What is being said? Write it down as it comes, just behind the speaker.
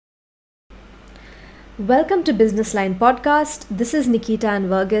Welcome to Business Line Podcast. This is Nikita and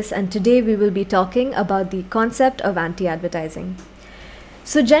Vargas, and today we will be talking about the concept of anti advertising.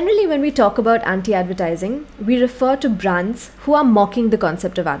 So, generally, when we talk about anti advertising, we refer to brands who are mocking the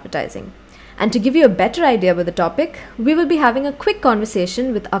concept of advertising. And to give you a better idea about the topic, we will be having a quick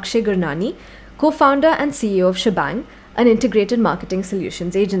conversation with Akshay Gurnani, co founder and CEO of Shebang, an integrated marketing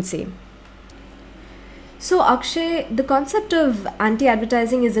solutions agency. So, Akshay, the concept of anti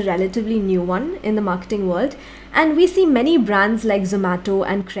advertising is a relatively new one in the marketing world, and we see many brands like Zomato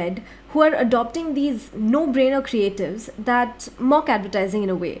and Cred who are adopting these no brainer creatives that mock advertising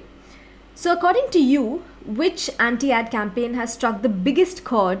in a way. So, according to you, which anti ad campaign has struck the biggest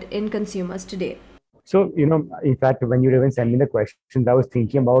chord in consumers today? So, in fact, when you even sent me the questions, I was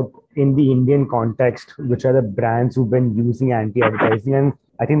thinking about in the Indian context, which are the brands who've been using anti-advertising. And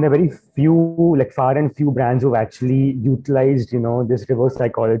I think there are very few, like far and few brands who've actually utilized, this reverse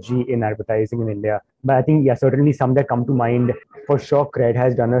psychology in advertising in India. But I think, yeah, certainly some that come to mind. For sure, Cred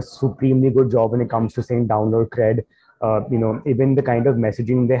has done a supremely good job when it comes to saying download Cred. Even the kind of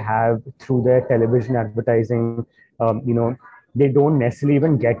messaging they have through their television advertising, they don't necessarily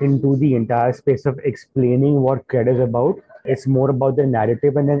even get into the entire space of explaining what cred is about. It's more about the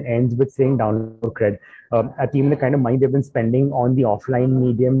narrative and then ends with saying download cred. I think the kind of money they've been spending on the offline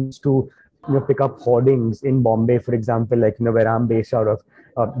mediums to pick up hoardings in Bombay, for example, like where I'm based out of.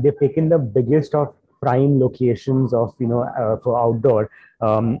 They've taken the biggest of prime locations of for outdoor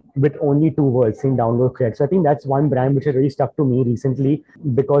with only two words saying download cred. So I think that's one brand which has really stuck to me recently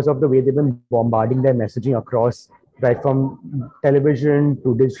because of the way they've been bombarding their messaging across right from television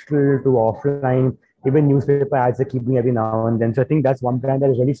to digital to offline, even newspaper ads are keeping every now and then. So I think that's one brand that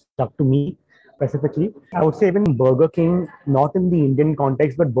has really stuck to me specifically. I would say even Burger King, not in the Indian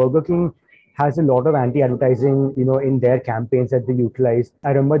context, but Burger King has a lot of anti-advertising, in their campaigns that they utilize. I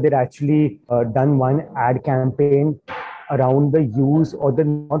remember they'd actually done one ad campaign around the use or the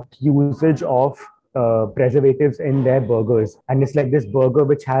not usage of preservatives in their burgers. And it's like this burger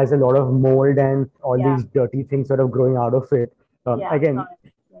which has a lot of mold and all these dirty things sort of growing out of it. Again,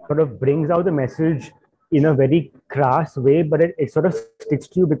 sort of brings out the message in a very crass way, but it sort of sticks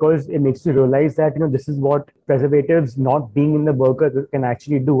to you because it makes you realize that, this is what preservatives not being in the burger can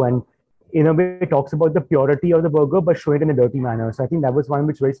actually do. And in a way, it talks about the purity of the burger, but show it in a dirty manner. So I think that was one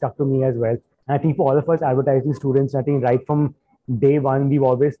which really stuck to me as well. And I think for all of us advertising students, I think right from day one, we've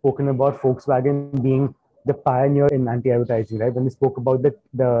always spoken about Volkswagen being the pioneer in anti-advertising, right? When we spoke about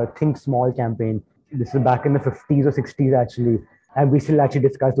the Think Small campaign, this is back in the 50s or 60s actually. And we still actually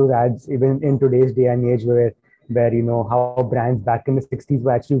discuss those ads even in today's day and age where how brands back in the 60s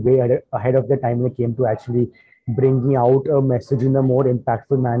were actually way ahead of the time when it came to actually bringing out a message in a more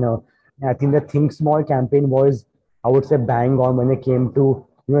impactful manner. And I think the Think Small campaign was, I would say, bang on when it came to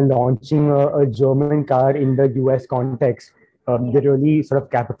launching a German car in the US context. They really sort of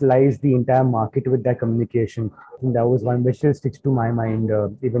capitalized the entire market with their communication. I think that was one which still sticks to my mind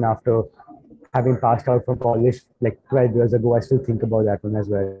even after having passed out from college like 12 years ago. I still think about that one as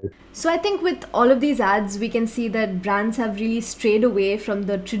well. So, I think with all of these ads, we can see that brands have really strayed away from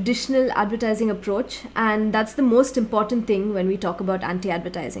the traditional advertising approach, and that's the most important thing when we talk about anti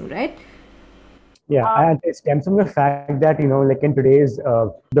advertising, right? Yeah, and it stems from the fact that, like in today's,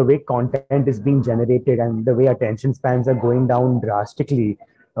 the way content is being generated and the way attention spans are going down drastically.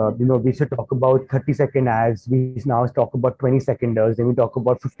 We used to talk about 30-second ads. We now talk about 20-seconders. Then we talk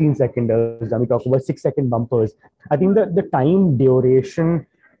about 15-seconders. Then we talk about 6-second bumpers. I think the time duration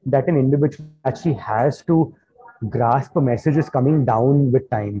that an individual actually has to grasp a message is coming down with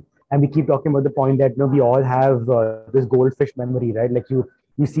time. And we keep talking about the point that, we all have this goldfish memory, right? Like you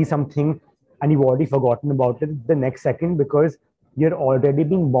see something and you've already forgotten about it the next second because you're already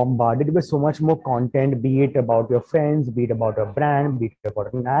being bombarded with so much more content, be it about your friends, be it about a brand, be it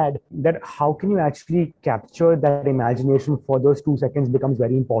about an ad, that how can you actually capture that imagination for those 2 seconds becomes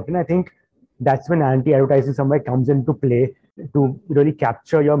very important. I think that's when anti-advertising somewhere comes into play to really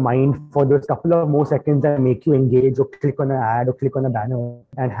capture your mind for those couple of more seconds and make you engage or click on an ad or click on a banner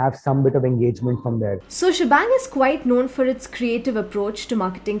and have some bit of engagement from there. So, Shebang is quite known for its creative approach to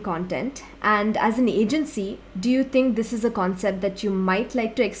marketing content. And as an agency, do you think this is a concept that you might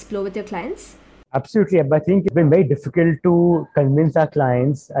like to explore with your clients? Absolutely. But I think it's been very difficult to convince our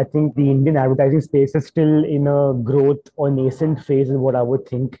clients. I think the Indian advertising space is still in a growth or nascent phase, is what I would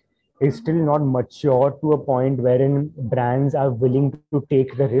think. is still not mature to a point wherein brands are willing to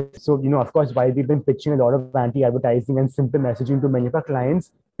take the risk. So, of course, while we've been pitching a lot of anti-advertising and simple messaging to many of our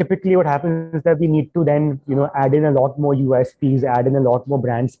clients, typically what happens is that we need to then, add in a lot more USPs, add in a lot more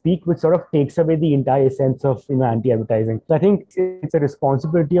brand speak, which sort of takes away the entire essence of, anti-advertising. So I think it's a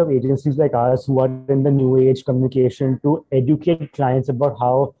responsibility of agencies like us who are in the new age communication to educate clients about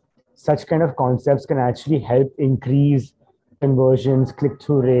how such kind of concepts can actually help increase conversions,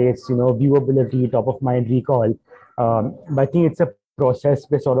 click-through rates, viewability, top of mind recall. But I think it's a process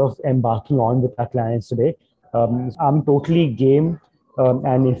we're sort of embarking on with our clients today. I'm totally game.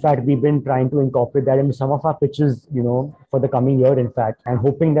 And in fact, we've been trying to incorporate that into some of our pitches, for the coming year, in fact, and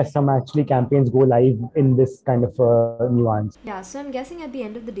hoping that some actually campaigns go live in this kind of nuance. Yeah, so I'm guessing at the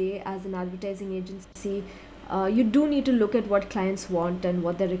end of the day, as an advertising agency, you do need to look at what clients want and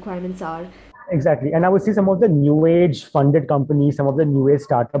what their requirements are. Exactly. And I would say some of the new age funded companies, some of the new age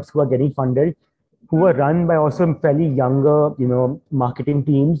startups who are getting funded, who are run by also fairly younger, marketing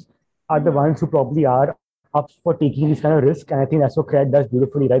teams, are the ones who probably are up for taking this kind of risk. And I think that's what Cred does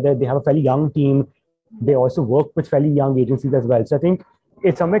beautifully, right? They have a fairly young team. They also work with fairly young agencies as well. So I think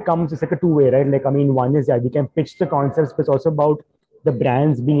it somewhere comes, it's like a two-way, right? Like, I mean, one is that we can pitch the concepts, but it's also about the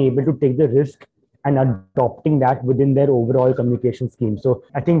brands being able to take the risk and adopting that within their overall communication scheme. So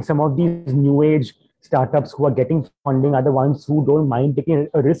I think some of these new age startups who are getting funding are the ones who don't mind taking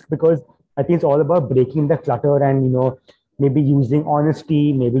a risk, because I think it's all about breaking the clutter and, maybe using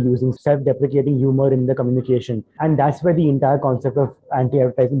honesty, maybe using self-deprecating humor in the communication. And that's where the entire concept of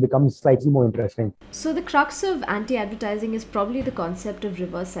anti-advertising becomes slightly more interesting. So, the crux of anti advertising is probably the concept of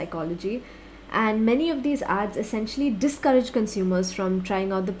reverse psychology. And many of these ads essentially discourage consumers from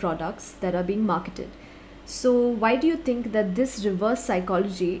trying out the products that are being marketed. So, why do you think that this reverse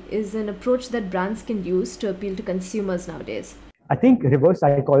psychology is an approach that brands can use to appeal to consumers nowadays? I think reverse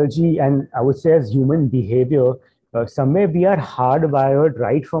psychology, and I would say as human behavior, somewhere we are hardwired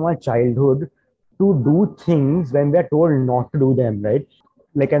right from our childhood to do things when we are told not to do them, right?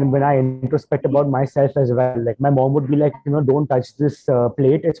 Like, and when I introspect about myself as well, like my mom would be like, don't touch this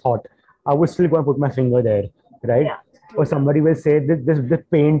plate, it's hot. I would still go and put my finger there, right? Yeah. Or somebody will say this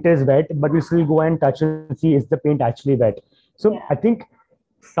paint is wet, but you still go and touch and see, is the paint actually wet? So I think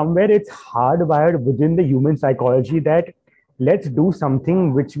somewhere it's hardwired within the human psychology that let's do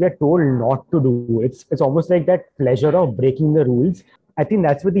something which we are told not to do. It's almost like that pleasure of breaking the rules. I think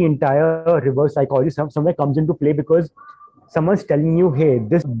that's where the entire reverse psychology somewhere comes into play, because someone's telling you, hey,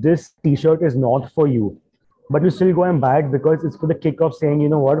 this t-shirt is not for you, but you still go and buy it because it's for the kick of saying, you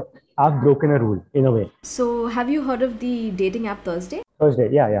know what, I've broken a rule in a way. So, have you heard of the dating app Thursday? Thursday,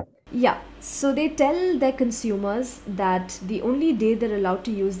 yeah. Yeah, so they tell their consumers that the only day they're allowed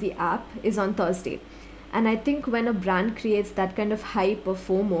to use the app is on Thursday. And I think when a brand creates that kind of hype or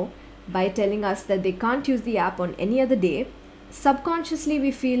FOMO by telling us that they can't use the app on any other day, subconsciously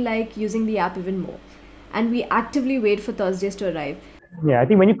we feel like using the app even more. And we actively wait for Thursdays to arrive. Yeah, I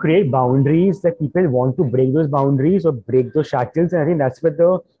think when you create boundaries, that people want to break those boundaries or break those shackles, and I think that's where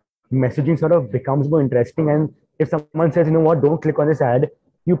the messaging sort of becomes more interesting. And if someone says, you know what, don't click on this ad,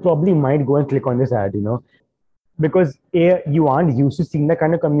 you probably might go and click on this ad, because A, you aren't used to seeing that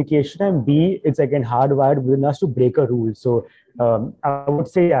kind of communication, and B, it's again hardwired within us to break a rule. So I would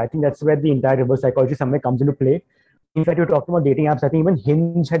say, yeah, I think that's where the entire reverse psychology somewhere comes into play. In fact, you're talking about dating apps. I think even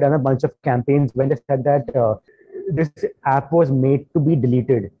Hinge had done a bunch of campaigns when they said that this app was made to be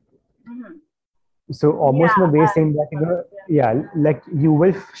deleted. Mm-hmm. So almost in a way saying that, like you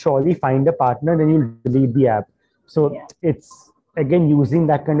will surely find a partner, then you'll delete the app. So it's again using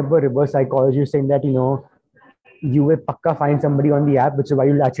that kind of a reverse psychology, saying that, you will pakka find somebody on the app, which is why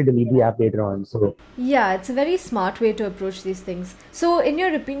you'll actually delete the app later on. So yeah, it's a very smart way to approach these things. So in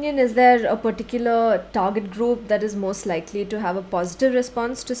your opinion, is there a particular target group that is most likely to have a positive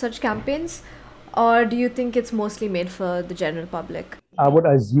response to such campaigns? Or do you think it's mostly made for the general public? I would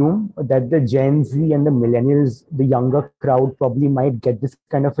assume that the Gen Z and the millennials, the younger crowd, probably might get this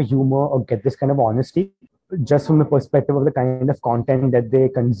kind of a humor or get this kind of honesty, just from the perspective of the kind of content that they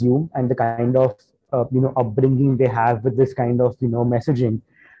consume and the kind of upbringing they have with this kind of messaging.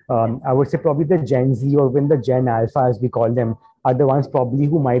 I would say probably the Gen Z, or even the Gen Alpha as we call them, are the ones probably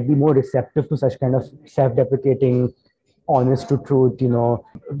who might be more receptive to such kind of self-deprecating, honest to truth,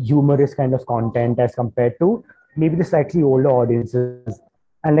 humorous kind of content as compared to maybe the slightly older audiences.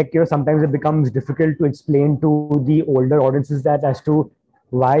 And like, sometimes it becomes difficult to explain to the older audiences that as to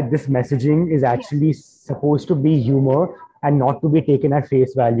why this messaging is actually supposed to be humor and not to be taken at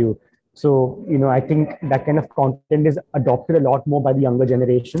face value. So, I think that kind of content is adopted a lot more by the younger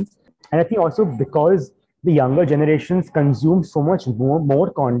generations. And I think also because the younger generations consume so much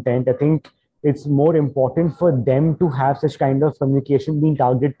more content. I think it's more important for them to have such kind of communication being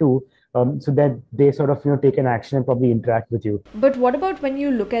targeted to, so that they sort of take an action and probably interact with you. But what about when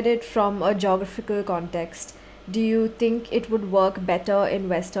you look at it from a geographical context? Do you think it would work better in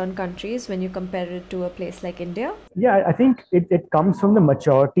Western countries when you compare it to a place like India? Yeah, I think it comes from the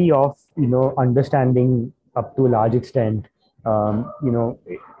maturity of understanding up to a large extent.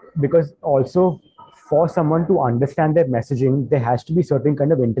 Because also for someone to understand their messaging, there has to be certain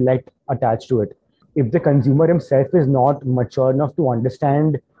kind of intellect attached to it. If the consumer himself is not mature enough to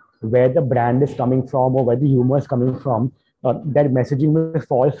understand where the brand is coming from or where the humor is coming from, that messaging will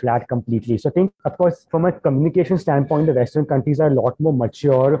fall flat completely. So I think, of course, from a communication standpoint, the Western countries are a lot more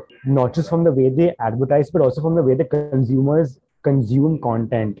mature, not just from the way they advertise, but also from the way the consumers consume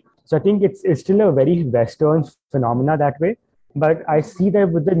content. So I think it's still a very Western phenomena that way. But I see that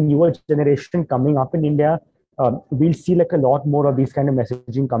with the newer generation coming up in India, we'll see like a lot more of these kind of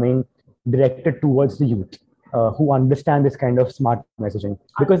messaging coming directed towards the youth, who understand this kind of smart messaging.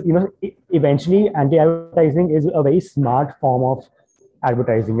 Because eventually, anti-advertising is a very smart form of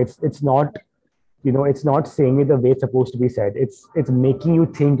advertising. It's not saying it the way it's supposed to be said. It's making you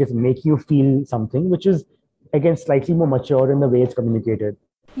think, it's making you feel something, which is again slightly more mature in the way it's communicated.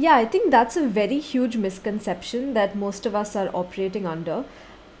 Yeah, I think that's a very huge misconception that most of us are operating under.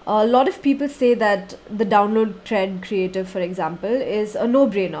 A lot of people say that the download trend creative, for example, is a no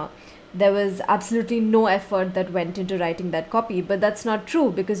brainer. There was absolutely no effort that went into writing that copy, but that's not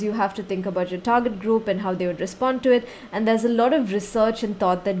true because you have to think about your target group and how they would respond to it, and there's a lot of research and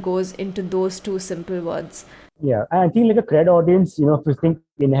thought that goes into those two simple words. Yeah, and I think like a cred audience, if you think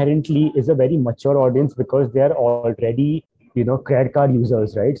inherently is a very mature audience because they are already, credit card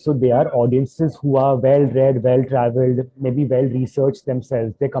users, right? So they are audiences who are well read, well traveled, maybe well researched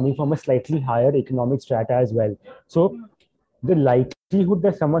themselves. They're coming from a slightly higher economic strata as well. So the likelihood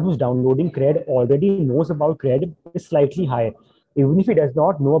that someone who's downloading cred already knows about cred is slightly high. Even if he does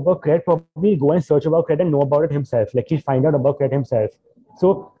not know about cred, probably go and search about cred and know about it himself. Like he'll find out about cred himself.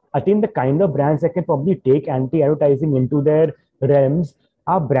 So I think the kind of brands that can probably take anti-advertising into their realms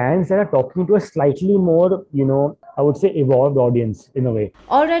are brands that are talking to a slightly more, I would say evolved audience in a way.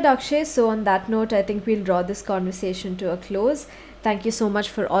 All right, Akshay. So, on that note, I think we'll draw this conversation to a close. Thank you so much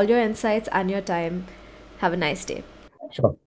for all your insights and your time. Have a nice day. Sure.